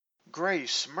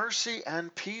Grace, mercy,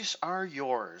 and peace are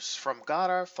yours from God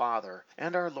our Father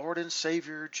and our Lord and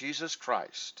Savior Jesus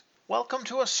Christ. Welcome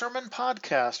to a sermon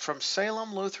podcast from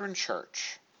Salem Lutheran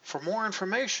Church. For more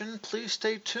information, please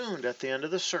stay tuned at the end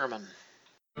of the sermon.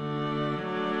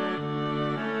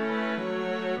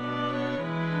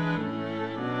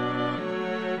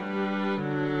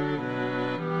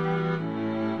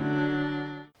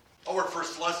 Our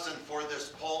first lesson for this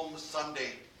Palm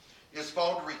Sunday is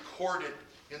found recorded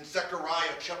in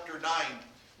Zechariah chapter 9.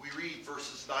 We read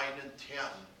verses 9 and 10.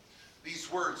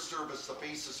 These words serve as the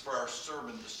basis for our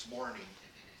sermon this morning.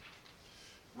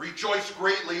 Rejoice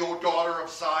greatly, O daughter of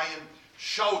Zion.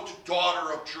 Shout,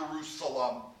 daughter of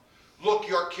Jerusalem. Look,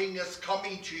 your king is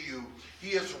coming to you. He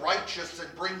is righteous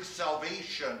and brings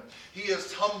salvation. He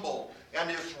is humble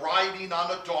and is riding on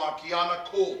a donkey, on a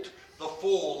colt, the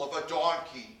foal of a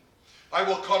donkey. I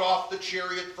will cut off the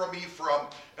chariot from Ephraim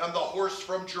and the horse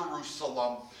from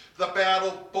Jerusalem. The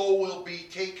battle bow will be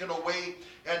taken away,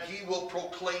 and he will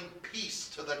proclaim peace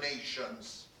to the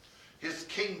nations. His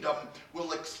kingdom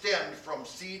will extend from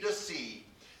sea to sea,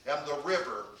 and the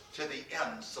river to the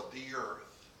ends of the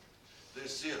earth.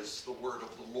 This is the word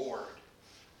of the Lord.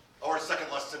 Our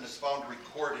second lesson is found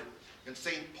recorded in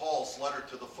St. Paul's letter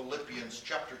to the Philippians,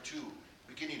 chapter 2,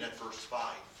 beginning at verse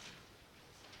 5.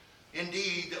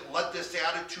 Indeed, let this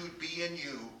attitude be in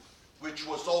you, which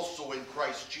was also in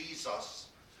Christ Jesus.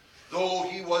 Though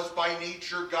he was by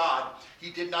nature God, he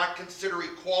did not consider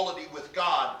equality with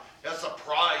God as a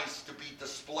prize to be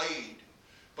displayed,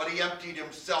 but he emptied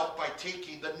himself by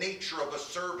taking the nature of a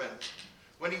servant.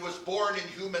 When he was born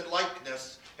in human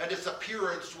likeness, and his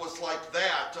appearance was like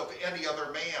that of any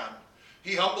other man,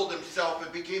 he humbled himself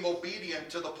and became obedient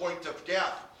to the point of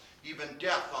death, even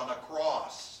death on a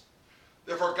cross.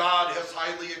 Therefore God has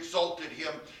highly exalted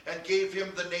him and gave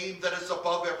him the name that is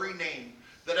above every name,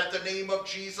 that at the name of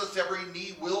Jesus every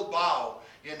knee will bow,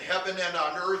 in heaven and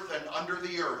on earth and under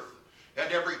the earth,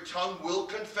 and every tongue will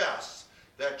confess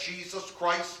that Jesus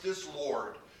Christ is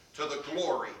Lord, to the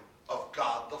glory of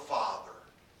God the Father.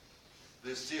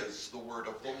 This is the word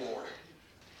of the Lord.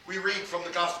 We read from the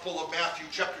Gospel of Matthew,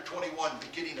 chapter 21,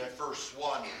 beginning at verse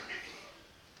 1.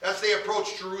 As they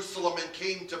approached Jerusalem and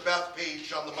came to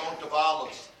Bethphage on the Mount of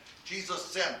Olives, Jesus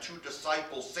sent 2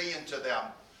 disciples, saying to them,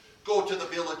 Go to the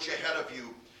village ahead of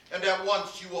you, and at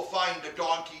once you will find a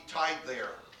donkey tied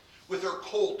there, with her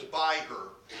colt by her.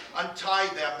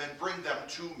 Untie them and bring them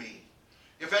to me.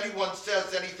 If anyone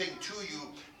says anything to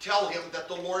you, tell him that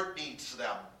the Lord needs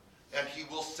them, and he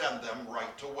will send them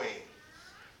right away.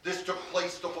 This took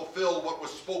place to fulfill what was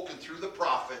spoken through the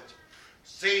prophet.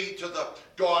 Say to the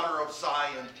daughter of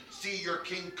Zion, see, your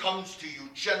king comes to you,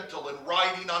 gentle and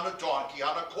riding on a donkey,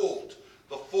 on a colt,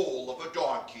 the foal of a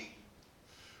donkey.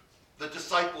 The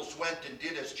disciples went and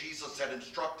did as Jesus had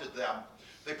instructed them.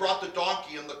 They brought the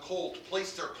donkey and the colt,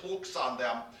 placed their cloaks on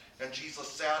them, and Jesus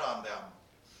sat on them.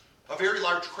 A very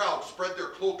large crowd spread their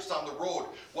cloaks on the road,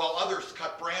 while others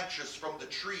cut branches from the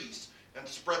trees and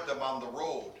spread them on the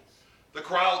road. The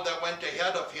crowd that went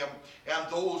ahead of him and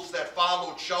those that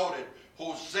followed shouted,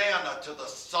 Hosanna to the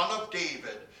Son of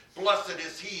David. Blessed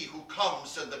is he who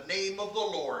comes in the name of the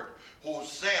Lord.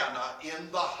 Hosanna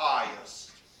in the highest.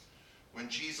 When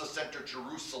Jesus entered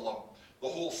Jerusalem, the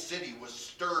whole city was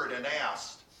stirred and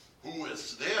asked, Who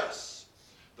is this?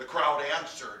 The crowd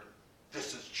answered,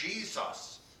 This is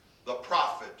Jesus, the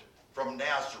prophet from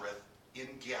Nazareth in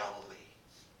Galilee.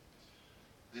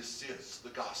 This is the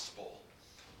gospel.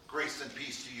 Grace and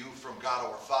peace to you from God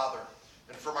our Father,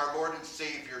 and from our Lord and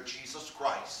Savior, Jesus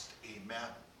Christ. Amen.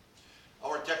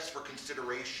 Our text for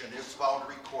consideration is found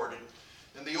recorded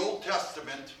in the Old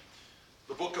Testament,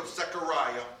 the book of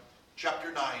Zechariah,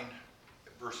 chapter 9,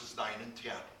 verses 9 and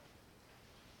 10.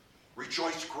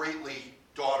 Rejoice greatly,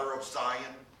 daughter of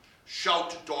Zion.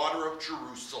 Shout, daughter of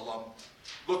Jerusalem.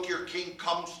 Look, your king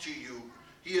comes to you.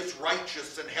 He is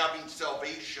righteous and having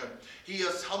salvation. He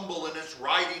is humble and is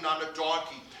riding on a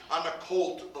donkey, on a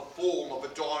colt, the foal of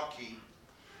a donkey.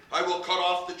 I will cut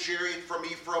off the chariot from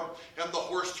Ephraim and the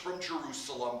horse from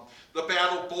Jerusalem. The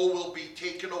battle bow will be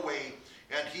taken away,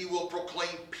 and he will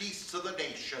proclaim peace to the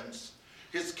nations.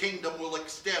 His kingdom will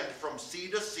extend from sea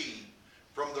to sea,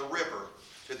 from the river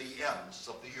to the ends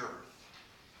of the earth.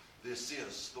 This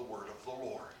is the word of the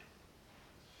Lord.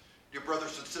 Dear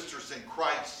brothers and sisters in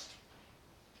Christ,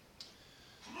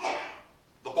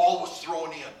 the ball was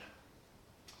thrown in.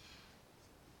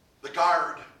 The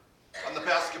guard on the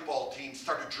basketball team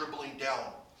started dribbling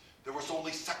down. There was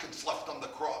only seconds left on the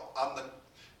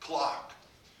clock.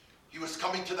 He was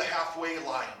coming to the halfway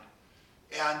line,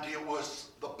 and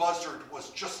the buzzard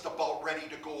was just about ready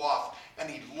to go off, and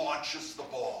he launches the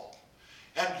ball.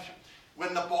 And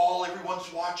When the ball,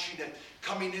 everyone's watching it,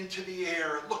 coming into the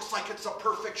air. It looks like it's a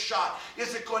perfect shot.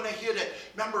 Is it going to hit it?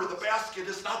 Remember, the basket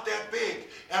is not that big.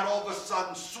 And all of a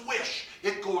sudden, swish,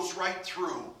 it goes right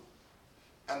through.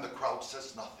 And the crowd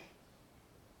says nothing.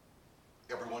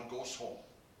 Everyone goes home.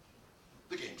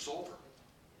 The game's over.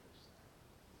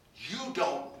 You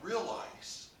don't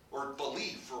realize or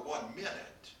believe for 1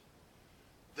 minute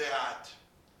that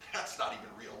that's not even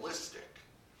realistic.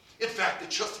 In fact, it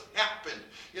just happened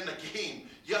in a game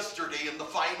yesterday in the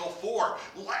Final Four.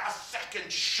 Last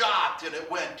second shot and it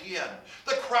went in.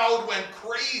 The crowd went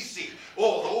crazy.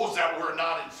 Oh, those that were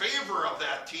not in favor of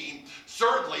that team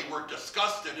certainly were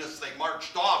disgusted as they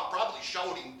marched off, probably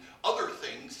shouting other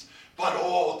things. But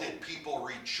oh, did people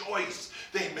rejoice.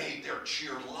 They made their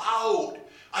cheer loud.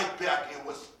 I bet it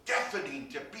was deafening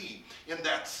to be in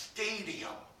that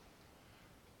stadium.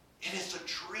 It is a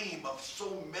dream of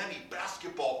so many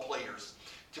basketball players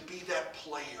to be that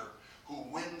player who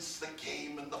wins the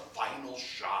game in the final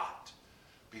shot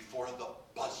before the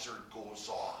buzzer goes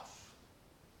off.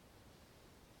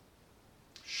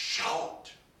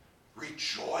 Shout,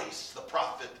 rejoice, the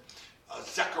prophet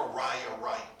Zechariah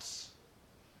writes.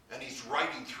 And he's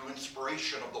writing through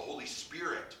inspiration of the Holy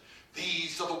Spirit.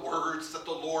 These are the words that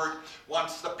the Lord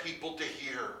wants the people to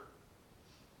hear.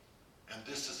 And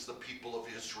this is the people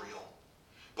of Israel.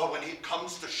 But when it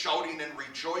comes to shouting and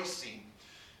rejoicing,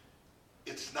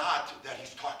 it's not that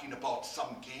he's talking about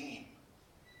some game.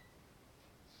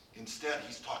 Instead,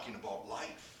 he's talking about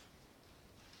life.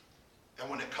 And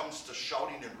when it comes to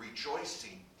shouting and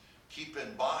rejoicing, keep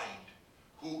in mind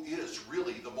who is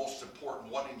really the most important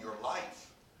one in your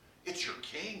life. It's your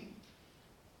King.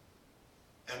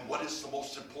 And what is the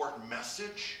most important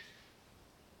message?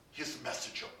 His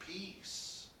message of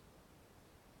peace.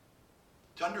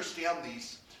 To understand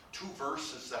these two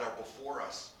verses that are before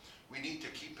us, we need to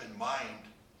keep in mind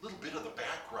a little bit of the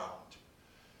background.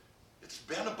 It's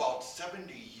been about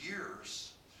 70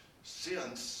 years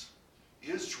since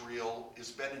Israel has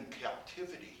been in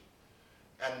captivity.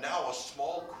 And now a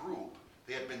small group,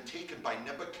 they had been taken by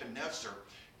Nebuchadnezzar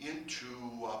into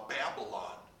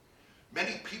Babylon.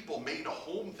 Many people made a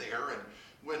home there, and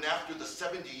when after the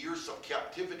 70 years of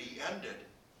captivity ended,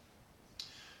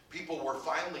 people were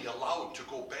finally allowed to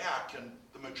go back, and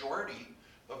the majority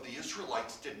of the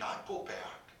Israelites did not go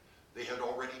back. They had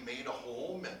already made a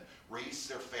home and raised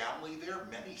their family there.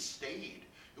 Many stayed.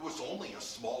 It was only a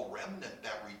small remnant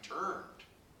that returned.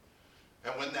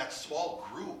 And when that small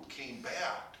group came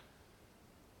back,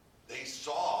 they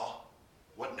saw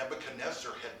what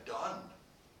Nebuchadnezzar had done.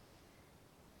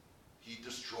 He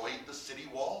destroyed the city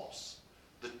walls.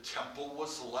 The temple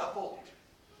was leveled.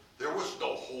 There was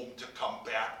no home to come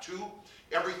back to.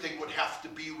 Everything would have to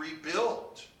be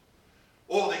rebuilt.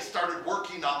 Oh, they started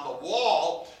working on the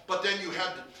wall, but then you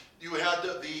had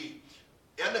the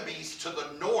enemies to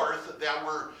the north that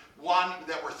were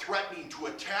threatening to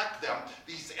attack them.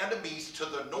 These enemies to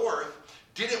the north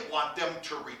didn't want them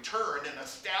to return and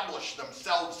establish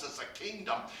themselves as a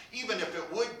kingdom, even if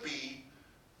it would be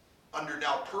under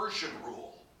now Persian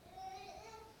rule.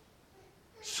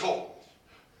 So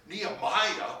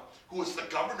Nehemiah, who was the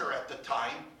governor at the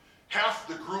time, half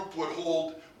the group would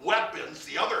hold weapons,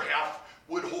 the other half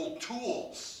would hold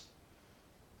tools.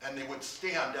 And they would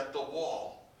stand at the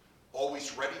wall,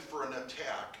 always ready for an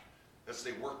attack as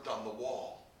they worked on the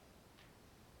wall.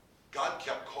 God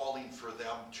kept calling for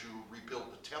them to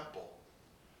rebuild the temple,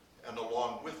 and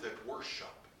along with it, worship.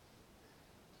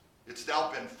 It's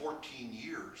now been 14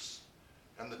 years,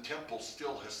 and the temple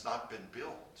still has not been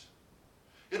built.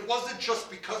 It wasn't just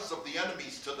because of the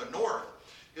enemies to the north.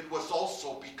 It was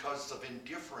also because of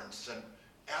indifference and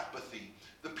apathy.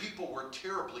 The people were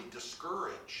terribly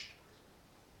discouraged.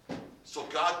 So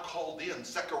God called in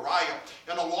Zechariah,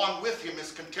 and along with him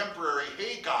his contemporary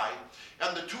Haggai,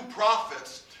 and the two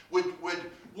prophets would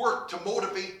work to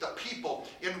motivate the people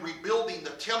in rebuilding the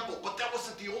temple. But that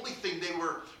wasn't the only thing they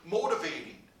were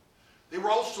motivating. They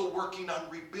were also working on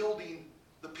rebuilding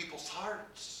the people's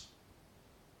hearts.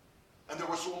 And there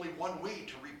was only one way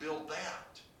to rebuild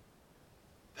that.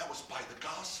 That was by the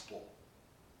gospel.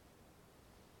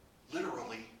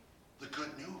 Literally, the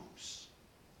good news.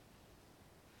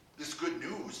 This good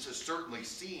news is certainly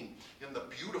seen in the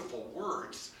beautiful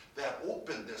words that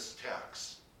open this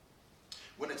text.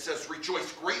 When it says,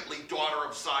 "Rejoice greatly, daughter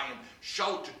of Zion.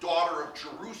 Shout, daughter of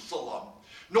Jerusalem."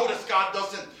 Notice God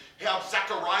doesn't have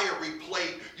Zechariah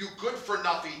replay, "You good for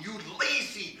nothing, you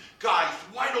lazy guys,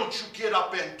 why don't you get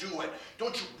up and do it?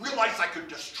 Don't you realize I could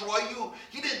destroy you?"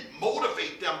 He didn't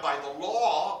motivate them by the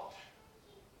law,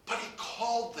 but he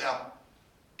called them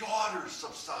daughters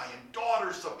of Zion,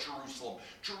 daughters of Jerusalem.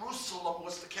 Jerusalem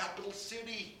was the capital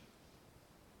city.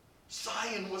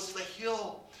 Zion was the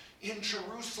hill in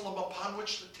Jerusalem upon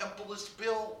which the temple is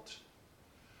built.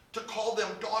 To call them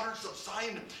daughters of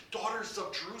Zion, daughters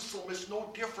of Jerusalem, is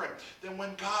no different than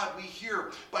when God, we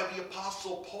hear by the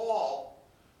Apostle Paul,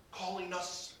 calling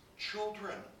us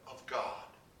children of God,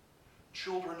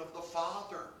 children of the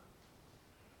Father.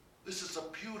 This is a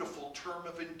beautiful term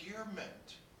of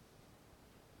endearment.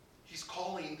 He's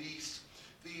calling this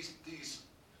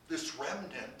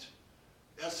remnant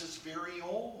as his very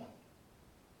own.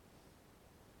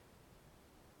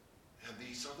 And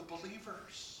these are the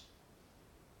believers.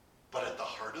 But at the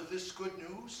heart of this good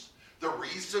news, the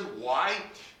reason why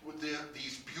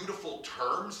these beautiful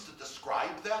terms to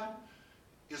describe them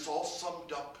is all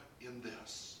summed up in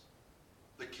this.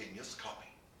 The King is coming.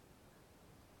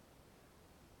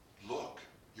 Look,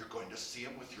 you're going to see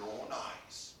him with your own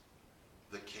eyes.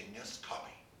 The King is coming.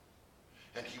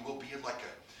 And he will be like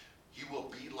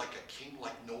a king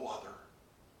like no other.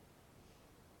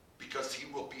 Because he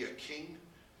will be a king,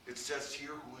 it says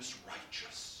here, who is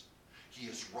righteous. He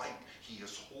is right. He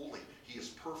is holy. He is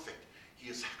perfect. He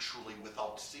is actually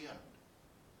without sin.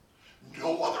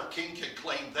 No other king can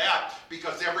claim that,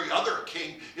 because every other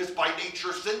king is by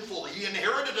nature sinful. He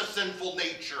inherited a sinful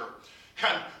nature.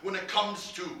 And when it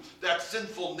comes to that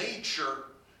sinful nature,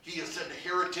 he has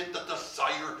inherited the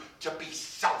desire to be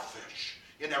selfish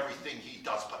in everything he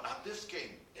does. But not this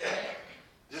king.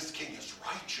 This king is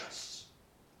righteous.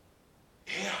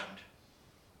 And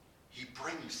he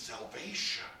brings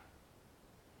salvation.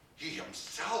 He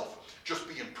himself, just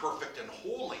being perfect and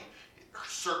holy,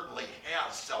 certainly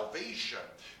has salvation.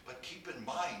 But keep in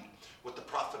mind what the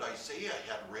prophet Isaiah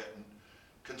had written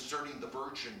concerning the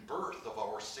virgin birth of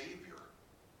our Savior.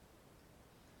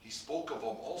 He spoke of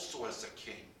him also as a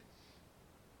king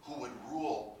who would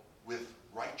rule with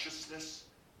righteousness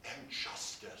and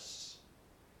justice.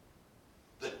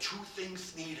 The two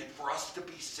things needed for us to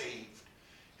be saved,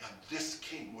 and this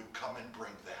king would come and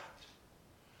bring that.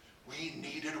 We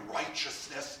needed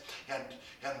righteousness, and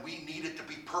we needed to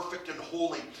be perfect and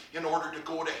holy in order to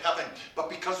go to heaven. But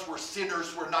because we're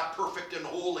sinners, we're not perfect and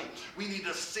holy. We need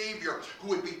a Savior who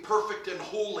would be perfect and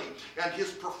holy, and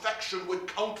his perfection would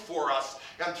count for us.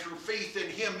 And through faith in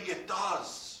him, it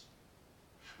does.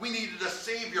 We needed a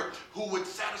Savior who would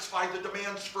satisfy the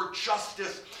demands for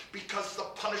justice, because the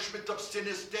punishment of sin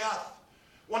is death.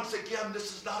 Once again,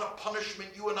 this is not a punishment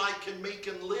you and I can make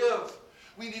and live.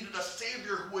 We needed a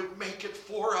Savior who would make it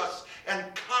for us and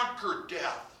conquer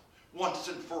death once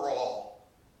and for all.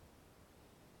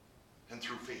 And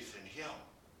through faith in him,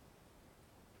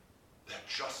 that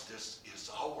justice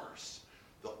is ours.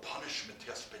 The punishment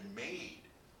has been made.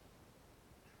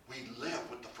 We live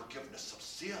with the forgiveness of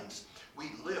sins. We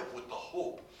live with the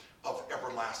hope of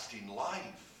everlasting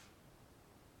life.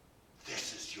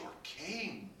 This is your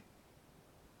King,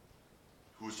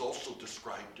 who is also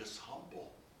described as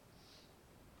humble.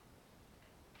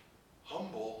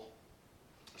 Humble,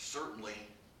 certainly,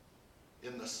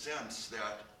 in the sense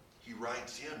that he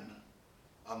rides in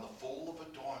on the foal of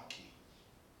a donkey.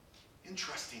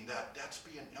 Interesting that that's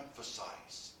being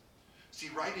emphasized. See,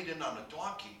 riding in on a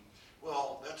donkey,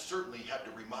 well, that certainly had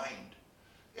to remind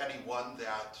anyone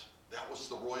that that was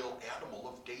the royal animal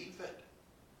of David.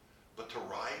 But to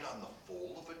ride on the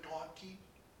foal of a donkey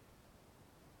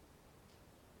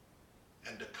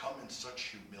and to come in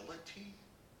such humility,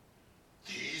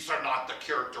 these are not the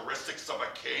characteristics of a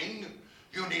king.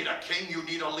 You need a king, you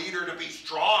need a leader to be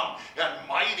strong and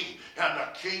mighty, and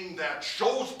a king that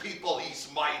shows people he's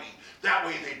mighty. That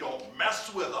way they don't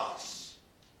mess with us.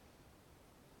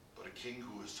 But a king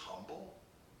who is humble,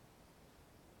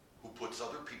 who puts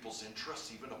other people's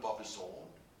interests even above his own,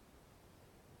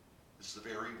 is the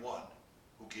very one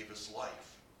who gave his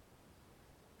life,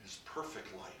 his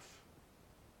perfect life,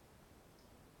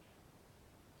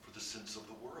 for the sins of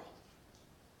the world.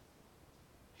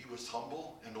 He was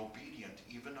humble and obedient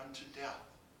even unto death,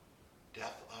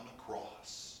 death on a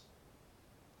cross.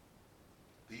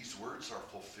 These words are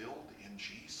fulfilled in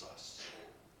Jesus.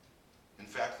 In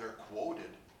fact, they're quoted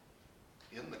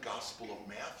in the Gospel of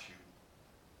Matthew.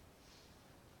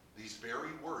 These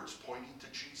very words pointing to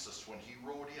Jesus when he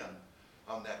rode in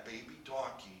on that baby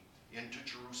donkey into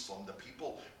Jerusalem. The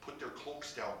people put their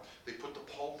cloaks down. They put the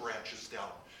palm branches down.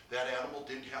 That animal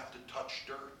didn't have to touch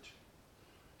dirt.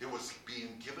 It was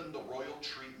being given the royal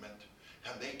treatment,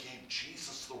 and they gave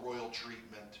Jesus the royal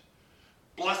treatment.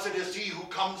 Blessed is he who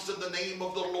comes in the name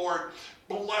of the Lord.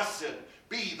 Blessed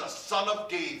be the Son of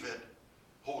David.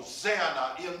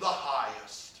 Hosanna in the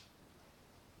highest.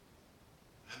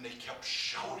 And they kept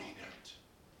shouting it.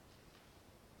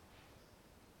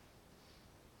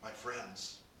 My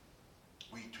friends,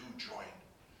 we too join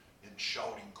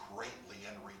shouting greatly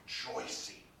and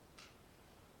rejoicing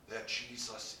that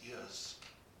Jesus is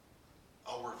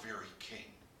our very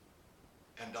King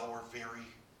and our very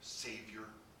Savior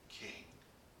King.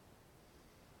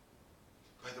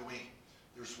 By the way,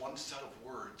 there's one set of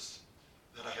words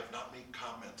that I have not made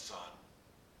comments on.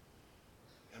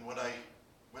 And when I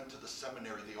went to the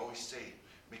seminary, they always say,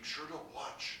 make sure to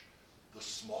watch the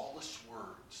smallest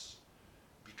words,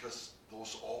 because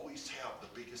those always have the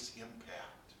biggest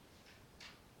impact.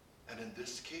 And in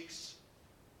this case,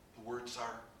 the words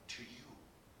are to you.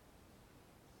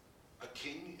 A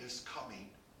king is coming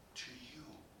to you.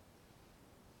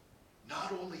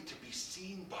 Not only to be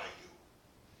seen by you,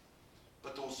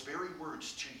 but those very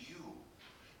words to you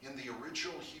in the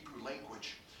original Hebrew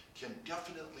language can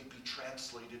definitely be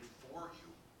translated for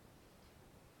you.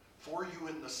 For you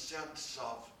in the sense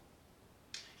of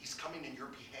he's coming in your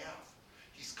behalf.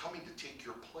 He's coming to take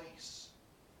your place.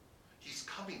 He's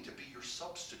coming to be your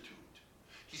substitute.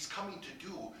 He's coming to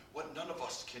do what none of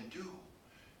us can do,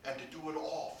 and to do it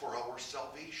all for our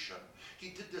salvation. He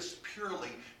did this purely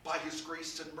by his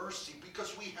grace and mercy,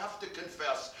 because we have to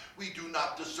confess we do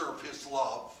not deserve his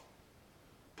love,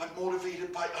 but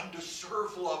motivated by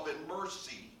undeserved love and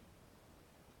mercy,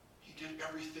 he did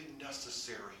everything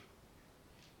necessary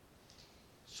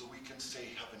so we can say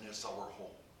heaven is our home.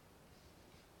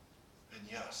 And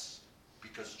yes,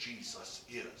 because Jesus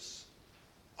is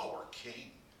our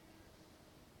King.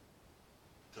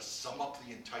 To sum up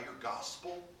the entire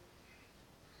gospel,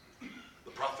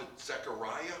 the prophet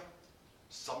Zechariah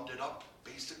summed it up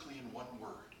basically in one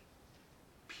word: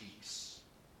 peace.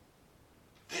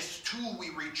 This too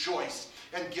we rejoice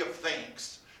and give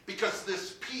thanks, because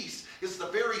this peace is the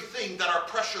very thing that our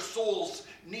precious souls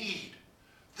need.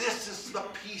 This is the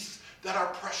peace that our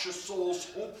precious souls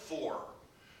hope for.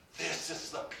 This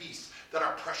is the peace that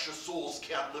our precious souls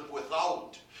can't live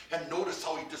without. And notice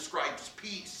how he describes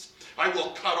peace. I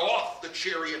will cut off the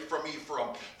chariot from Ephraim,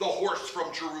 the horse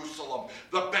from Jerusalem.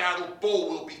 The battle bow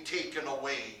will be taken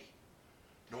away.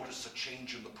 Notice a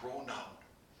change in the pronoun.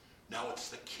 Now it's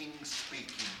the king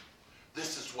speaking.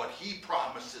 This is what he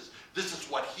promises. This is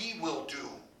what he will do.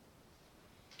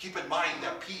 Keep in mind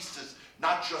that peace is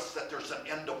not just that there's an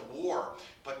end of war,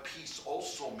 but peace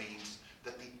also means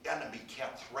that the enemy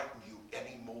can't threaten you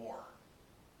anymore.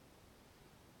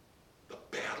 The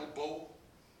battle bow,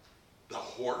 the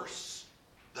horse,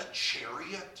 the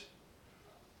chariot,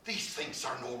 these things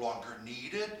are no longer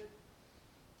needed.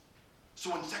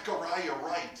 So when Zechariah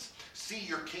writes, see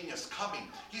your king is coming,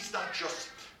 he's not just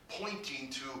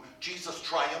pointing to Jesus'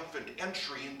 triumphant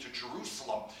entry into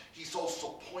Jerusalem. He's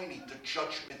also pointing to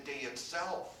Judgment Day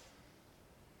itself.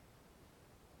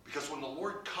 Because when the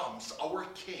Lord comes, our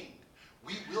King,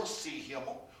 we will see him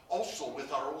also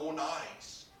with our own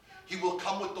eyes. He will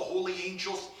come with the holy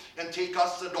angels and take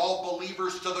us and all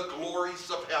believers to the glories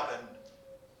of heaven.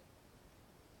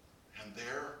 And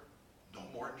there, no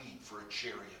more need for a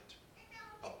chariot,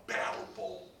 a battle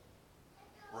bull,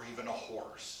 or even a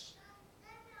horse.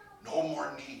 No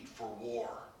more need for war,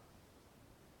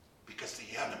 because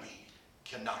the enemy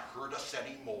cannot hurt us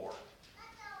anymore,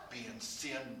 being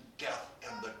sin, death,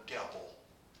 and the devil.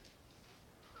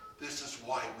 This is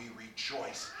why we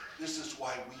rejoice. This is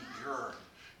why we yearn,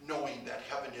 knowing that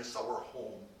heaven is our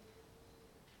home.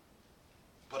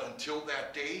 But until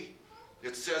that day,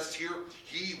 it says here,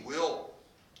 he will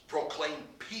proclaim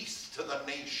peace to the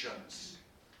nations.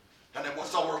 And it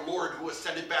was our Lord who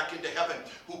ascended back into heaven,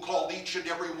 who called each and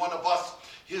every one of us,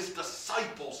 his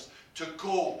disciples, to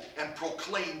go and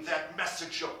proclaim that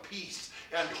message of peace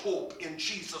and hope in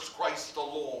Jesus Christ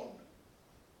alone.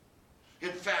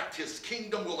 In fact, his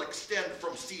kingdom will extend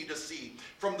from sea to sea,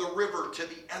 from the river to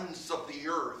the ends of the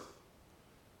earth.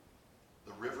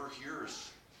 The river here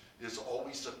is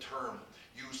always a term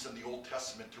used in the Old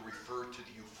Testament to refer to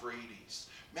the Euphrates.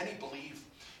 Many believe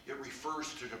it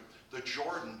refers to the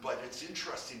Jordan, but it's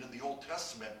interesting, in the Old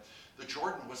Testament, the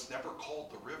Jordan was never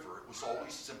called the river. It was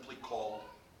always simply called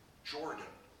Jordan.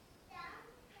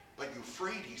 But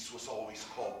Euphrates was always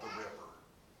called the river.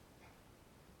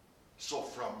 So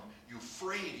from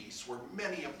Euphrates, where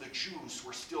many of the Jews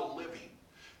were still living,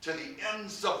 to the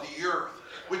ends of the earth,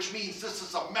 which means this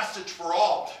is a message for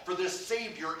all, for this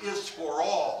Savior is for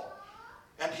all.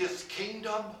 And his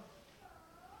kingdom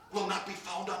will not be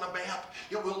found on a map.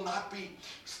 It will not be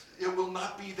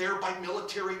there by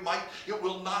military might. It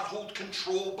will not hold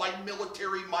control by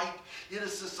military might. It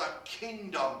is a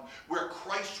kingdom where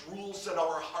Christ rules in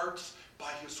our hearts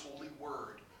by his holy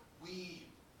word. We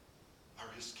are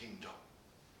his kingdom.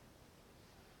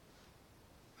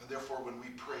 And therefore, when we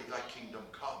pray, thy kingdom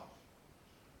come,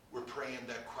 we're praying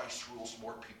that Christ rules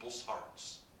more people's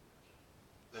hearts.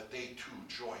 that they too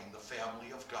join the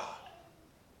family of God,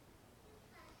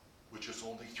 which is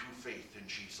only through faith in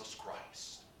Jesus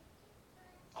Christ,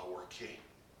 our King.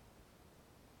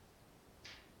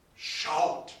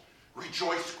 Shout,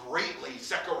 rejoice greatly,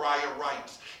 Zechariah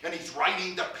writes. And he's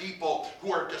writing to people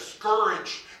who are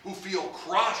discouraged, who feel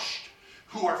crushed,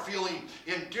 who are feeling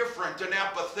indifferent and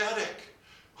apathetic,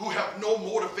 who have no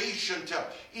motivation to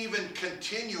even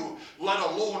continue, let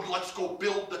alone let's go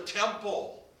build the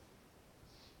temple.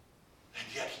 And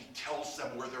yet he tells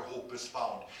them where their hope is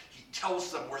found. He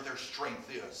tells them where their strength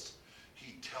is.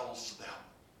 He tells them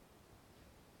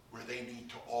where they need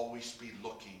to always be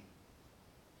looking,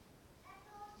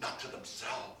 not to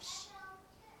themselves,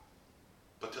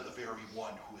 but to the very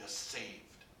one who has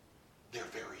saved their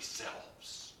very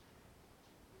selves.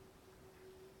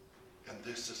 And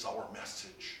this is our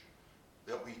message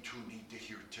that we too need to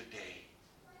hear today.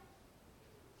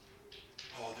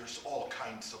 Oh, there's all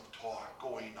kinds of talk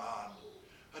going on.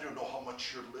 I don't know how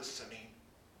much you're listening.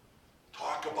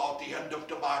 Talk about the end of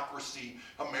democracy.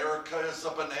 America is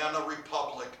a banana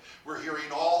republic. We're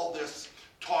hearing all this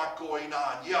talk going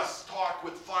on. Yes, talk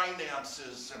with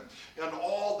finances and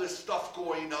all this stuff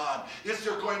going on. Is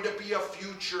there going to be a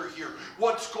future here?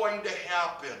 What's going to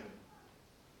happen?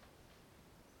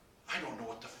 I don't know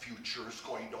what the future is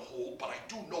going to hold, but I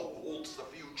do know who holds the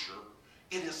future.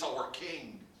 It is our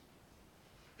King.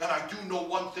 And I do know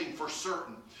one thing for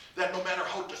certain, that no matter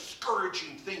how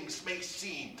discouraging things may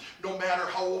seem, no matter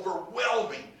how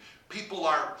overwhelming people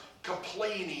are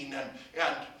complaining and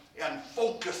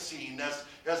focusing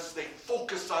as they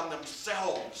focus on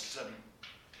themselves, and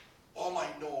all I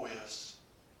know is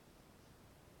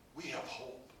we have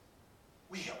hope.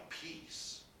 We have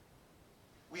peace.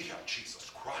 We have Jesus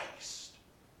Christ.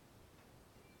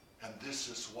 And this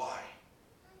is why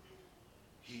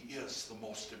he is the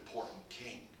most important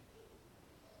King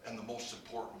and the most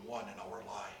important one in our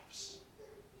lives.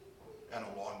 And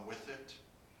along with it,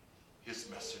 his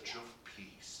message of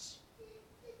peace.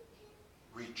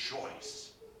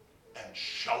 Rejoice and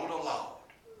shout aloud,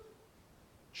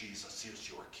 Jesus is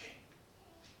your King.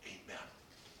 Amen.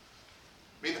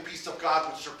 May the peace of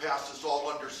God, which surpasses all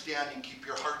understanding, keep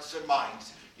your hearts and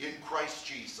minds in Christ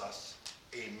Jesus.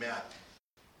 Amen.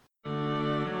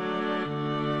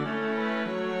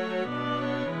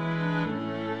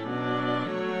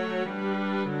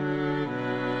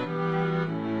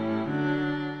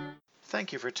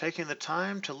 Thank you for taking the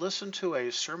time to listen to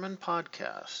a sermon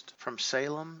podcast from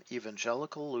Salem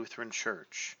Evangelical Lutheran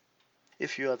Church.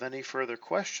 If you have any further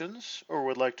questions or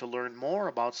would like to learn more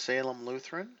about Salem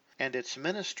Lutheran and its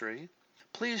ministry,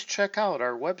 please check out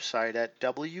our website at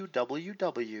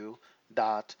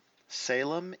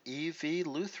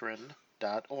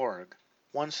www.salemevlutheran.org.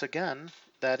 Once again,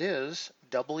 that is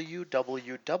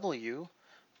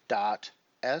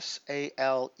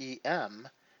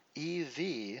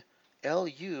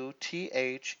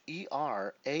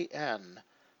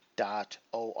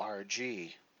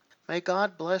May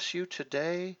God bless you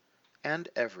today and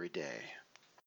every day.